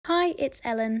Hi, it's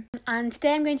Ellen, and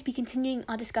today I'm going to be continuing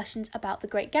our discussions about The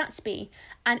Great Gatsby,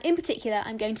 and in particular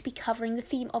I'm going to be covering the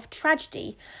theme of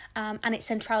tragedy and its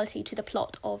centrality to the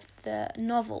plot of the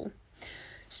novel.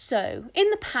 So,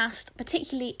 in the past,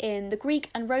 particularly in the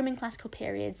Greek and Roman classical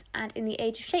periods and in the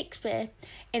age of Shakespeare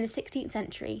in the 16th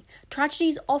century,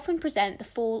 tragedies often present the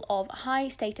fall of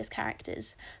high-status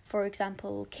characters, for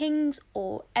example, kings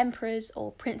or emperors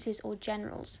or princes or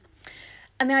generals.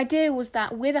 And the idea was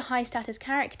that with a high status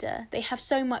character, they have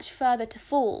so much further to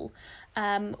fall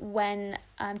when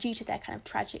due to their kind of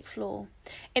tragic flaw.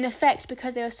 In effect,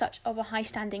 because they are such of a high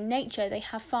standing nature, they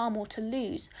have far more to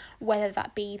lose, whether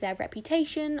that be their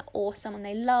reputation or someone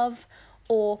they love,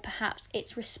 or perhaps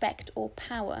its respect or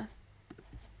power.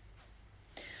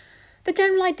 The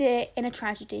general idea in a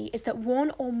tragedy is that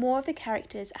one or more of the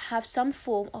characters have some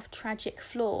form of tragic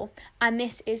flaw, and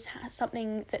this is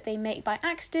something that they make by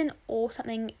accident or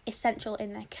something essential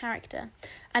in their character,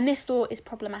 and this flaw is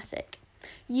problematic.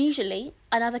 Usually,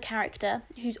 another character,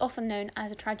 who's often known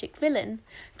as a tragic villain,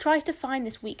 tries to find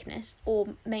this weakness or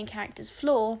main character's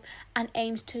flaw and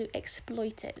aims to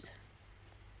exploit it.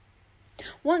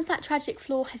 Once that tragic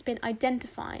flaw has been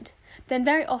identified, then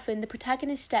very often the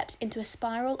protagonist steps into a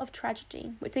spiral of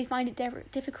tragedy which they find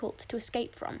it difficult to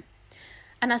escape from,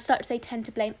 and as such they tend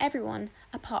to blame everyone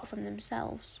apart from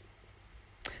themselves.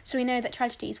 So we know that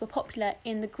tragedies were popular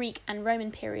in the Greek and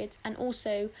Roman periods and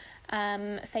also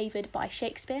favoured by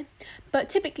Shakespeare, but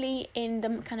typically in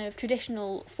the kind of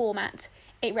traditional format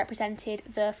it represented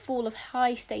the fall of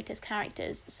high status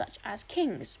characters such as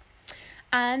kings.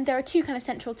 And there are two kind of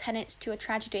central tenets to a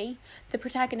tragedy. The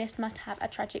protagonist must have a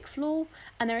tragic flaw,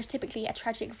 and there is typically a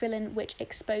tragic villain which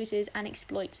exposes and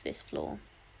exploits this flaw.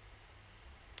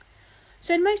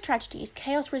 So in most tragedies,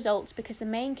 chaos results because the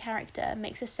main character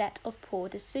makes a set of poor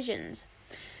decisions.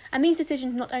 And these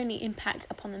decisions not only impact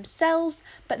upon themselves,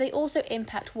 but they also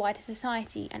impact wider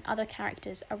society and other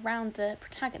characters around the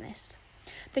protagonist.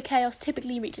 The chaos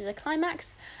typically reaches a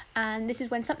climax, and this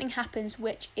is when something happens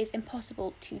which is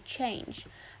impossible to change.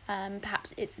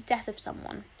 Perhaps it's the death of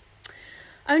someone.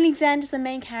 Only then does the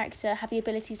main character have the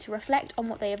ability to reflect on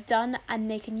what they have done,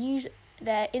 and they can use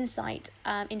their insight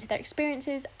into their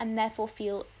experiences and therefore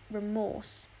feel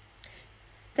remorse.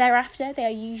 Thereafter, they are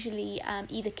usually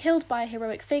either killed by a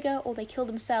heroic figure or they kill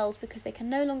themselves because they can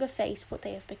no longer face what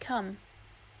they have become.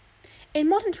 In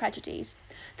modern tragedies,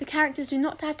 the characters do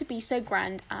not have to be so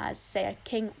grand as, say, a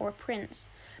king or a prince,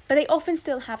 but they often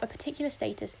still have a particular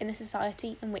status in the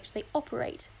society in which they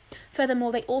operate.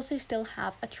 Furthermore, they also still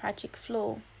have a tragic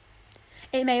flaw.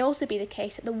 It may also be the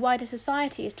case that the wider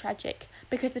society is tragic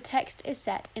because the text is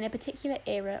set in a particular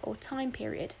era or time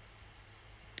period.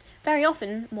 Very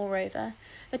often, moreover,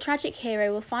 the tragic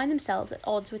hero will find themselves at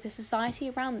odds with the society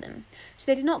around them, so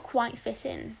they do not quite fit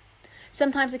in.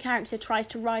 Sometimes the character tries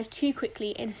to rise too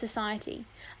quickly in society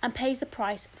and pays the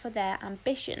price for their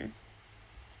ambition.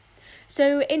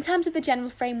 So, in terms of the general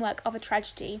framework of a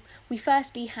tragedy, we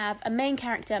firstly have a main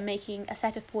character making a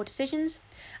set of poor decisions,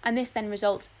 and this then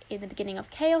results in the beginning of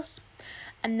chaos,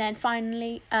 and then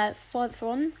finally, further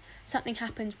on, something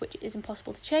happens which is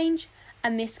impossible to change,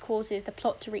 and this causes the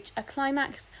plot to reach a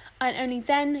climax, and only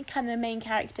then can the main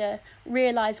character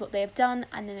realise what they have done,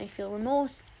 and then they feel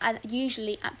remorse, and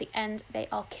usually at the end they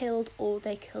are killed or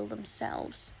they kill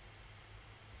themselves.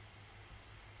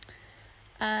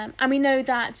 And we know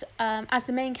that as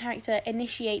the main character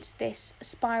initiates this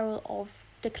spiral of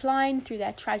decline through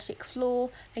their tragic flaw,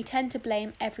 they tend to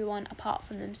blame everyone apart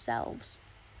from themselves.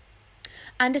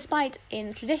 And despite in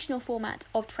the traditional format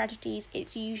of tragedies,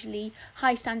 it's usually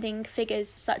high-standing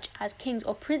figures such as kings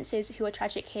or princes who are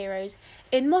tragic heroes,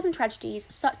 in modern tragedies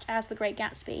such as The Great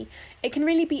Gatsby, it can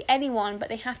really be anyone, but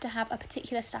they have to have a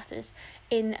particular status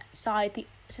inside the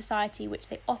society which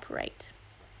they operate.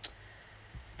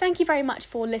 Thank you very much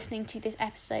for listening to this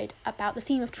episode about the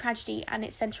theme of tragedy and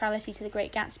its centrality to The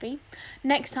Great Gatsby.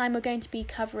 Next time we're going to be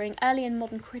covering early and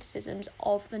modern criticisms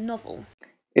of the novel.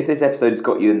 If this episode has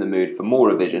got you in the mood for more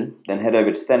revision, then head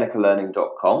over to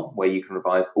senecalearning.com where you can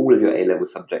revise all of your A-level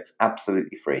subjects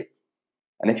absolutely free.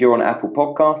 And if you're on Apple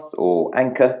Podcasts or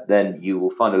Anchor, then you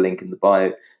will find a link in the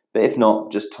bio, but if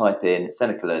not, just type in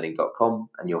senecalearning.com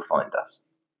and you'll find us.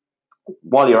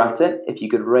 While you're at it, if you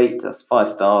could rate us 5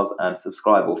 stars and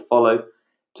subscribe or follow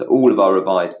to all of our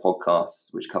revised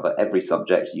podcasts, which cover every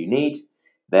subject you need,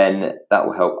 then that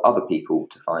will help other people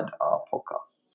to find our podcasts.